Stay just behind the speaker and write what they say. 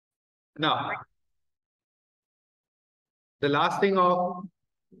Now, the last thing of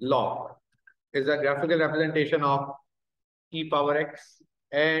log is a graphical representation of e power x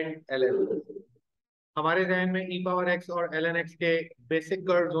and ln. हमारे जहन में e power x और ln x के basic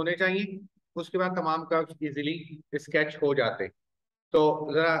curves होने चाहिए, उसके बाद तमाम कर्व्स इजीली स्केच हो जाते हैं।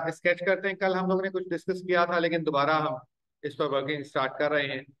 तो जरा स्केच करते हैं। कल हम लोगों ने कुछ डिस्कस किया था, लेकिन दोबारा हम इस पर वर्किंग स्टार्ट कर रहे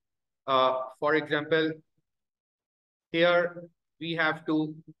हैं। For example, here we have to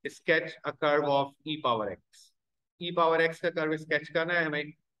sketch a curve of e power x। e power x का कर्व स्केच करना है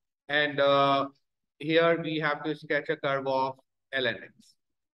हमें, and here we have to sketch a curve of ln x।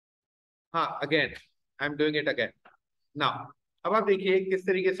 हाँ, again I am doing it again now. अब आप देखिए किस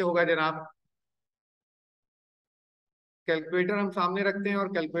तरीके से होगा जनाब। कैलकुलेटर हम सामने रखते हैं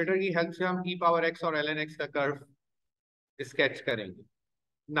और कैलकुलेटर की हेल्प से हम e पावर x और ln x का कर्व स्केच करेंगे।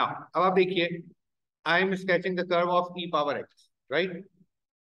 नाउ अब आप देखिए, I am sketching the curve of e power x, right.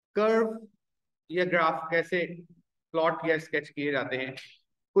 Curve या ग्राफ कैसे प्लॉट या स्केच किए जाते हैं?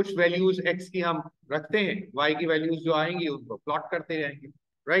 कुछ वैल्यूज x की हम रखते हैं, y की वैल्यूज जो आएंगी उनको प्लॉट करते जाएंगे,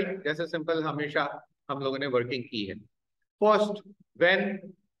 राइट। जैसे सिंपल हमेशा हम लोगों ने वर्किंग की है। First when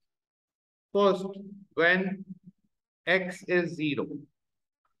first when x is 0,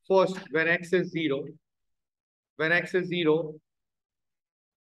 first when x is 0, when x is 0,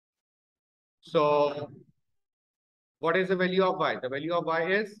 so what is the value of y? The value of y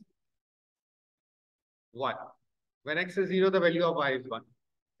is 1. When x is 0, the value of y is 1.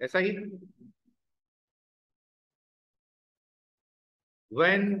 ऐसा ही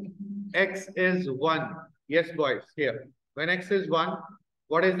when x is 1, yes boys, here, when x is 1,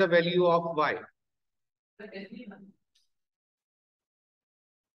 what is the value of y?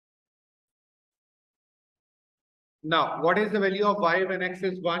 Now, what is the value of y when x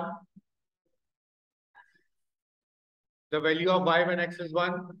is 1? The value of y when x is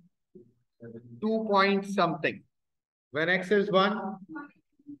 1? 2 point something. When x is 1,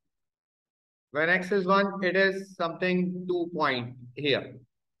 when x is 1, it is something 2 point here.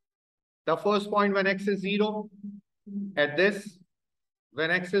 The first point when x is 0, at this.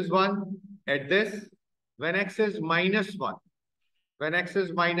 When x is 1, at this. When x is minus 1, when x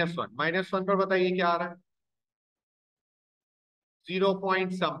is minus 1, minus 1 पर बताइए क्या आ रहा है? 0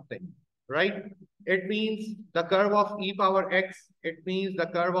 point something, right? It means the curve of e power x, it means the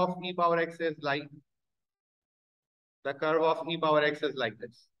curve of e power x is like, the curve of e power x is like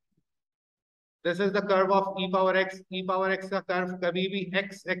this. This is the curve of e power x. E power x का curve कभी भी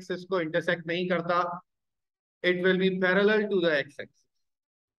x axis को intersect नहीं करता. It will be parallel to the x axis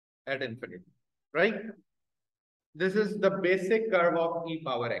at infinity, right? This is the basic curve of e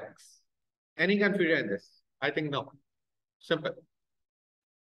power x. Any confusion in this? I think no. Simple.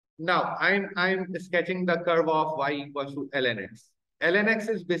 Now I'm sketching the curve of y equals to ln x. Ln x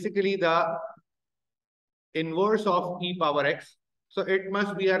is basically the inverse of e power x. So it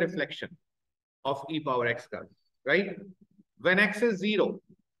must be a reflection of e power x curve, right? When x is 0,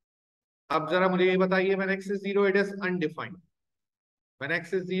 अब जरा मुझे ये बताइए, when x is 0, it is undefined. When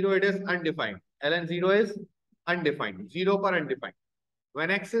x is 0, it is undefined. ln 0 is undefined. 0 पर undefined. When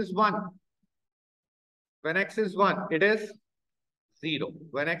x is 1, when x is 1, it is 0.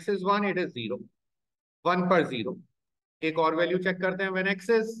 When x is 1, it is 0. 1 पर 0. एक और value check करते हैं. When x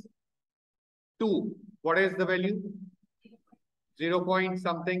is 2, what is the value? 0 point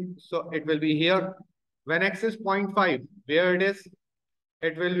something. So it will be here. When x is 0.5, where it is?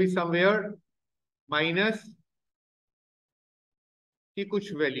 It will be somewhere minus की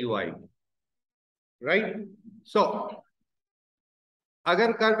कुछ value आएगी, right? सो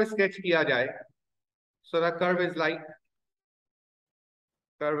अगर curve sketch किया जाए, so the curve is like,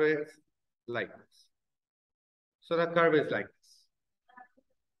 curve is like this. So the curve is like this.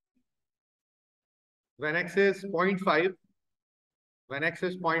 When x is 0.5, when x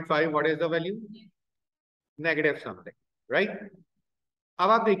is 0.5, what is the value? Negative something, right? अब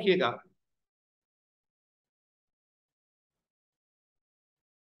आप देखिएगा,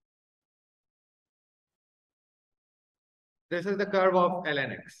 this is the curve of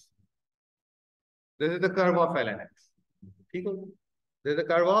ln x. This is the curve of ln x. ठीक है? This is the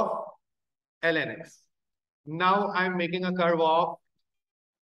curve of ln x. Now I am making a curve of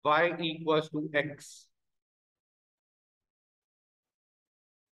y equals to x.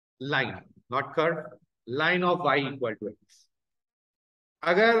 Line, not curve. Line of y equal to x.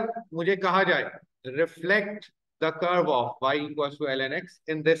 अगर मुझे कहा जाए reflect the curve of y equals to ln x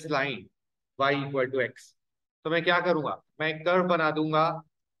in this line y equal to x, तो मैं क्या करूंगा? मैं एक कर्व बना दूंगा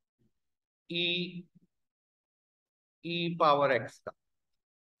e power x का.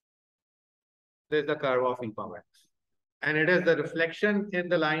 This is the curve of e power x. And it is the reflection in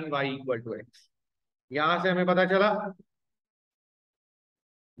the line y equal to x। यहां से हमें पता चला,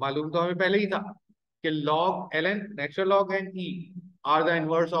 मालूम तो हमें पहले ही था कि log ln natural log and e are the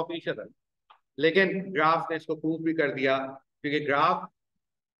inverse of each other, लेकिन ग्राफ ने इसको प्रूव भी कर दिया, क्योंकि ग्राफ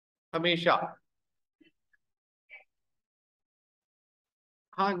हमेशा,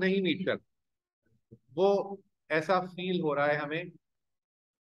 हाँ, नहीं मीट कर, वो ऐसा फील हो रहा है हमें,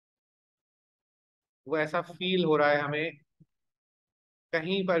 वो ऐसा फील हो रहा है हमें,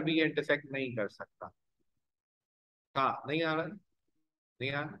 कहीं पर भी इंटरसेक्ट नहीं कर सकता। हाँ, नहीं आ रहा,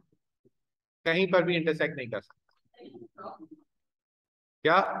 नहीं आ रहा, कहीं पर भी इंटरसेक्ट नहीं कर सकता।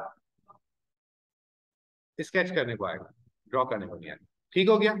 क्या स्केच करने को आएगा, ड्रॉ करने को नहीं आएगा। ठीक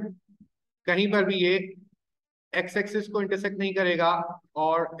हो गया, कहीं पर भी ये एक्स एक्सिस को इंटरसेक्ट नहीं करेगा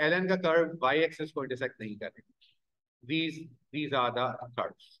और एल का कर्व वाई एक्सिस को इंटरसेक्ट नहीं करेगा। these these are the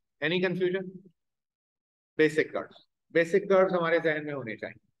curves. Any confusion? Basic curves, basic curves हमारे जहन में होने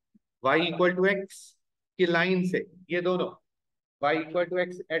चाहिए। y इक्वल टू एक्स की लाइन से ये दोनों, y equal to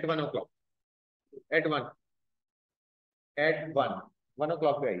x eight 1 o'clock, eight one, eight one, 1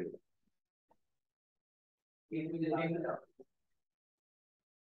 o'clock पे आइए।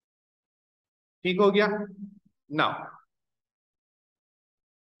 ठीक हो गया। नाउ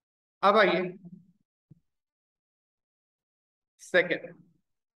अब आइए सेकेंड,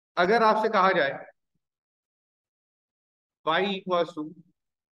 अगर आपसे कहा जाए y equal to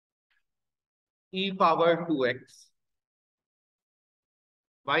e power 2x,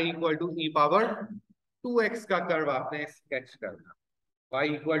 y equal to e power 2x का कर्व आपने स्केच करना, y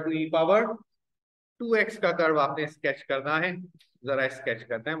equal to e power 2x का कर्व आपने स्केच करना है। जरा स्केच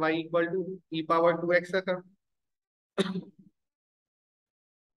करते हैं y equal to e power 2x का curve.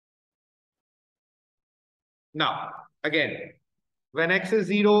 Now again, when x is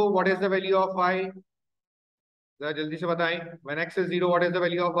 0 what is the value of y? जरा जल्दी से बताएं, when x is 0 what is the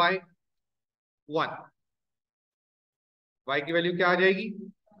value of y? 1। y की वैल्यू क्या आ जाएगी?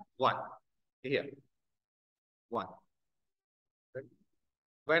 1 here, 1।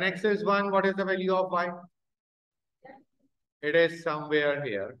 When x is 1, what is the value of y? It is somewhere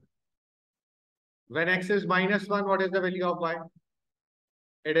here. When x is minus 1, what is the value of y?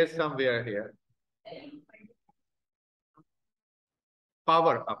 It is somewhere here.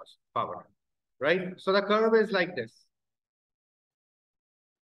 Power, power, right? So the curve is like this.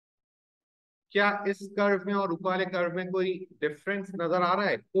 क्या इस curve में और ऊपर वाले curve में कोई difference नजर आ रहा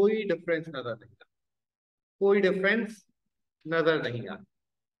है? कोई डिफरेंस नजर नहीं आ, कोई डिफरेंस नजर नहीं आ।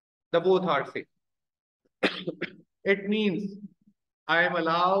 The both are same. It means I am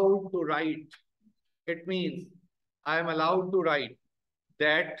allowed to write. It means I am allowed to write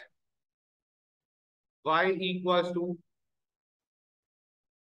that y equals to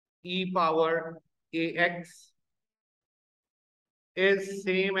e power ax is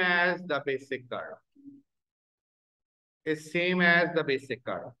same as the basic curve. Is same as the basic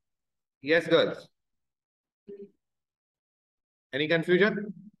curve. Yes, girls. Any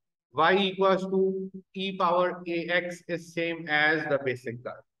confusion? Y equals to e power ax is same as the basic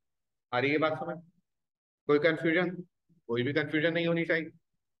curve. आ रही है बात समझ? कोई confusion? कोई भी confusion नहीं होनी चाहिए।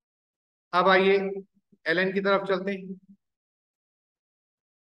 अब आइए ln की तरफ चलते हैं।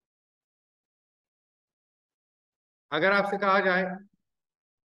 अगर आपसे कहा जाए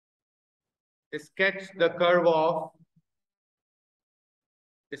sketch the curve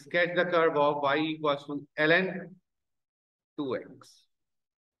of y equals to ln 2x.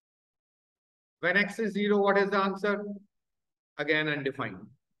 When x is 0, what is the answer? Again undefined.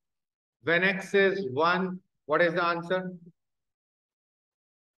 When x is 1, what is the answer?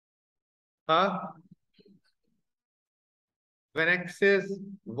 Huh? When x is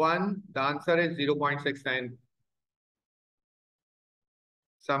 1, the answer is 0.69.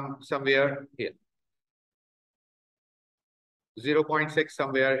 Somewhere here. 0.6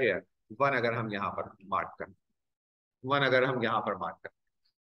 somewhere here. 1 अगर हम यहां पर mark करें, 1 अगर हम यहां पर mark करें,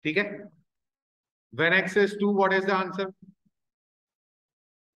 ठीक है? When x is 2, what is the answer?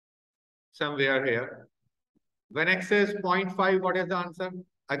 Somewhere here. When x is 0.5, what is the answer?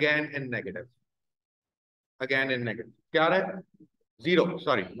 Again in negative. Again in negative. क्या आ रहा है? 0.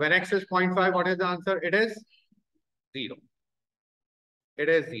 Sorry. When x is 0.5, what is the answer? It is 0. It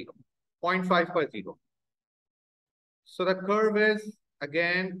is 0. 0.5 per 0. So the curve is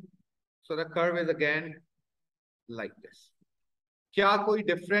again, like this. क्या कोई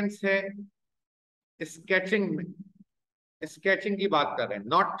difference है sketching में? Sketching की बात कर रहे हैं,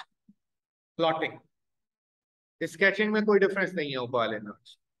 नॉट प्लॉटिंग। स्केचिंग में कोई डिफरेंस नहीं है ऊपर वाले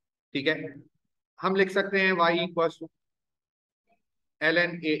नोट्स, ठीक है? हम लिख सकते हैं y equal to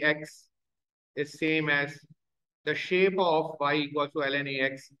ln ax is same as the shape of y equals to ln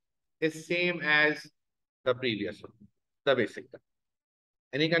ax is same as the previous one, the basic curve.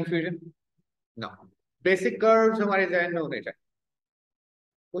 Any confusion? No. Basic curves हमारे जहन में होने चाहिए,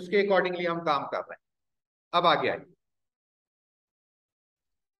 उसके अकॉर्डिंगली हम काम कर रहे हैं. अब आगे आइए.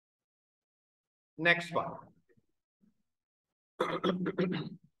 Next one,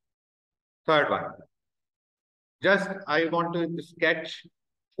 third one. Just I want to sketch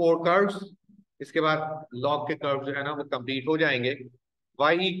 4 curves. इसके बाद लॉग के कर्व जो है ना वो कंप्लीट हो जाएंगे.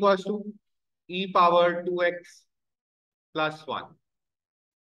 y equals to e power 2x plus 1.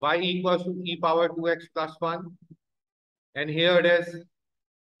 y equals to e power 2x plus 1. And here it is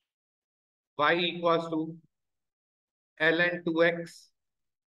y equals to ln 2x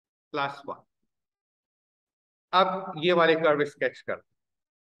plus 1. अब ये वाले कर्व स्केच कर.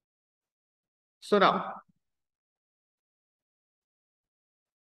 So now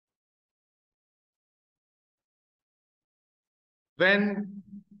when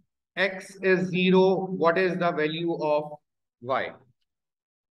x is 0, what is the value of y?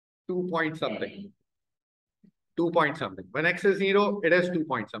 2 point something. 2 point something. When x is 0, it is 2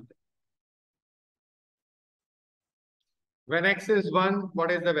 point something. When x is 1,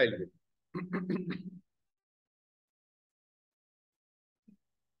 what is the value?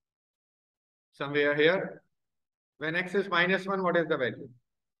 Somewhere here. When x is minus 1, what is the value?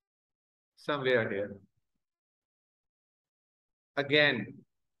 Somewhere here. Again,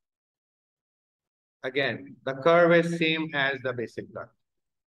 the curve is same as the basic curve.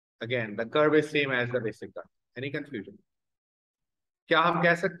 Again, the curve is same as the basic curve. Any confusion? क्या हम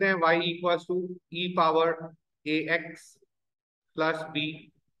कह सकते हैं y equals to e power ax plus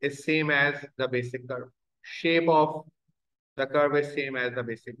b is same as the basic curve? Shape of the curve is same as the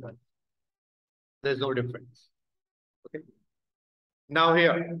basic curve. There's no difference. Okay. Now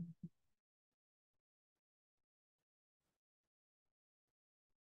here,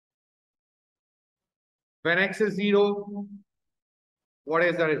 when x is 0, what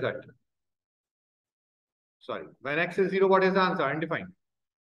is the result? Sorry, when x is 0, what is the answer? Undefined.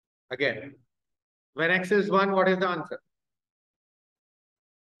 Again, when x is 1, what is the answer?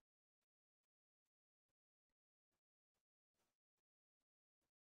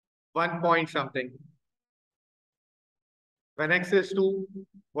 One point something. When x is 2,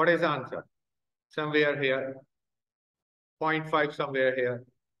 what is the answer? Somewhere here. 0.5 somewhere here.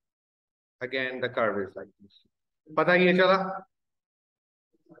 Again, the curve is like this. पता ये चला?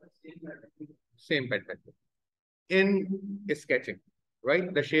 Same pattern. In sketching,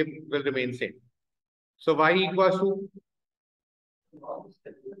 right? The shape will remain same. So y equals to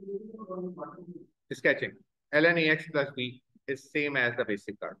sketching. ln ax plus b is same as the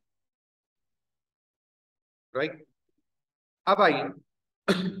basic curve. Right? अब आइए,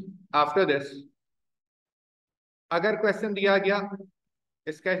 after this, अगर question दिया गया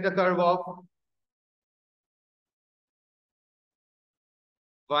sketch the curve of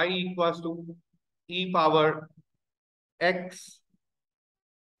y equals to e power x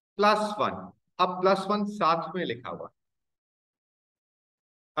plus 1. अब plus 1 साथ में लिखा हुआ,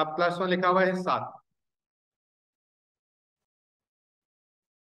 अब प्लस 1 लिखा हुआ है साथ.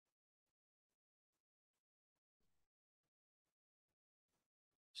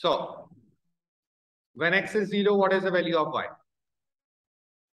 So when x is 0, what is the value of y?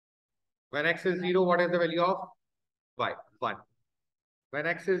 When x is 0, what is the value of y? 1. When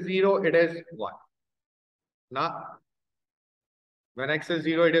x is 0, it is 1. Now, when x is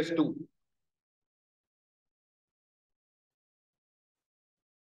 0, it is 2.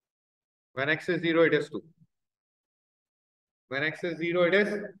 When x is 0, it is 2. When x is 0, it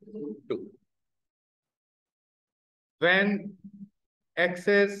is 2. When x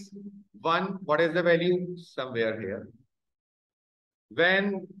is 1, what is the value? Somewhere here.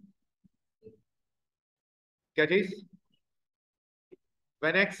 When, get it?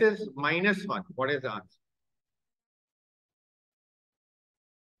 When x is minus 1, what is the answer?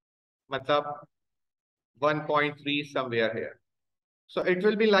 Matlab 1.3 somewhere here. So it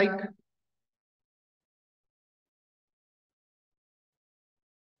will be like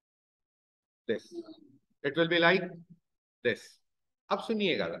this. It will be like this. अब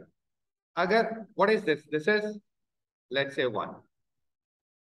सुनिएगा अगर what is this? This is let's say 1.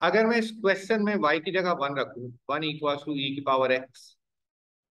 अगर मैं इस question में y की जगह 1 रखूं, 1 equals to e की पावर x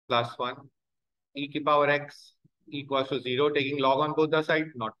plus 1, e की power x equals to 0, taking log on both the sides,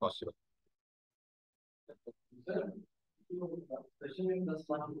 not possible.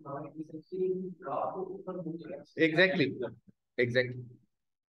 Exactly.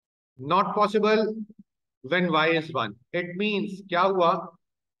 Not possible when y is 1. It means क्या हुआ,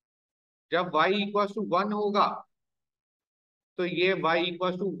 जब y equals to 1 होगा तो ये y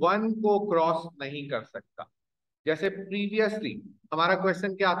इक्वल टू 1 को cross नहीं कर सकता। जैसे प्रीवियसली हमारा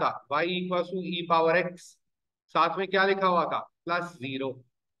क्वेश्चन क्या था, y equal to E power x, साथ में क्या लिखा हुआ था, +0,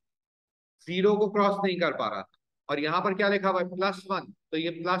 0 को क्रॉस नहीं कर पा रहा था। और यहाँ पर क्या लिखा हुआ है, +1, तो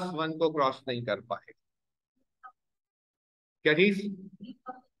ये +1 को क्रॉस नहीं कर पाएगा। क्या चीज,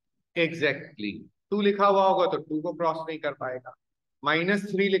 एग्जैक्टली, 2 लिखा हुआ होगा तो 2 को क्रॉस नहीं कर पाएगा,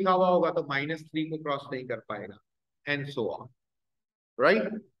 -3 लिखा हुआ होगा तो -3 को क्रॉस नहीं कर पाएगा, एंड सो ऑन,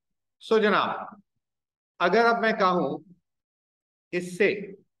 राइट। सो जनाब, अगर अब मैं कहूं,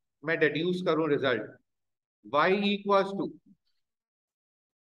 इससे मैं डिड्यूस करूं result, y equals to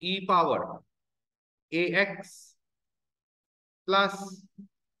E power ax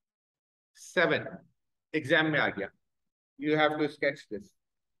 +7, exam में आ गया, you have to sketch this,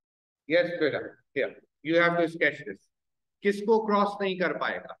 yes बेटा, here you have to sketch this. किसको क्रॉस नहीं कर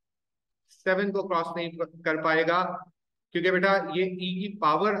पाएगा, 7 को क्रॉस नहीं कर पाएगा, क्योंकि बेटा ये e की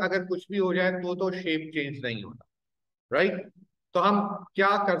पावर अगर कुछ भी हो जाए तो शेप चेंज नहीं होता, राइट। तो हम क्या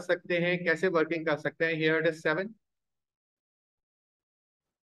कर सकते हैं, कैसे वर्किंग कर सकते हैं, here it is 7,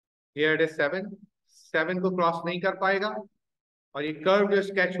 here it is 7, 7 को क्रॉस नहीं कर पाएगा, और ये कर्व जो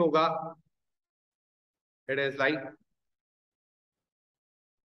स्केच होगा, it is like,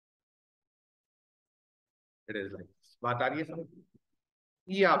 it is like, बात आ रही है समझ,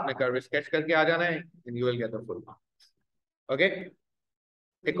 ये आपने कर्व स्केच करके आ जाना है, and you will get the full marks, okay.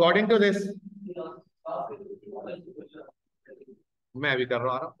 According to this, मैं भी कर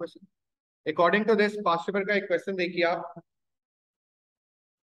रहा हूँ question, according to this past paper का एक क्वेश्चन देखिए आप,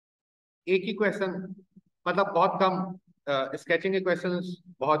 एक ही क्वेश्चन, मतलब बहुत कम स्केचिंग के क्वेश्चंस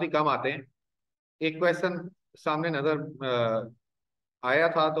बहुत ही कम आते हैं। एक क्वेश्चन सामने नजर आया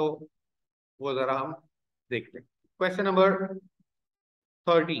था, तो वो जरा हम देखते हैं। Question number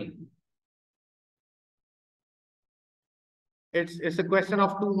 13, it's a question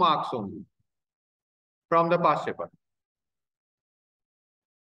of 2 marks only from the past paper.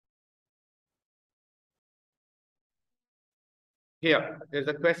 Here is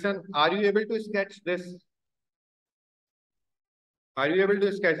the question, are you able to sketch this? Are you able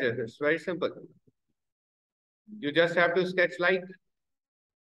to sketch this? It's very simple. You just have to sketch like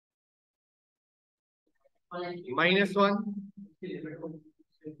 -1,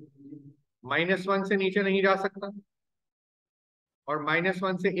 -1 से नीचे नहीं जा सकता, और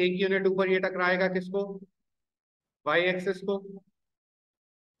 -1 से 1 unit ऊपर ये टकराएगा किसको, y एक्सिस को,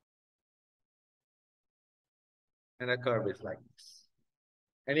 and the curve is like this.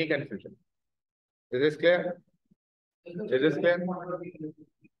 Any confusion? Is this clear? Is this clear?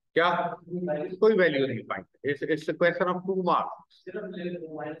 क्या, कोई वैल्यू नहीं पाएंगे, it's a question of 2 marks.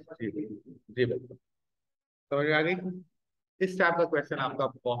 जी बिल्कुल, समझ में आ गई। इस टाइप का क्वेश्चन आपका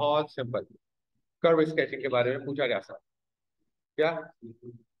बहुत सिंपल, कर्व स्केचिंग के बारे में पूछा जा सकता है क्या,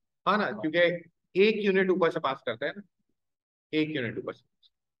 हाँ ना, क्योंकि 1 यूनिट ऊपर से पास करते हैं ना, 1 यूनिट ऊपर से,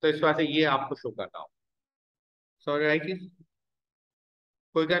 तो इस वजह से ये आपको शो करना हो। समझ में आई चीज,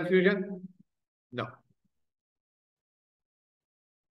 कोई कंफ्यूजन, नो।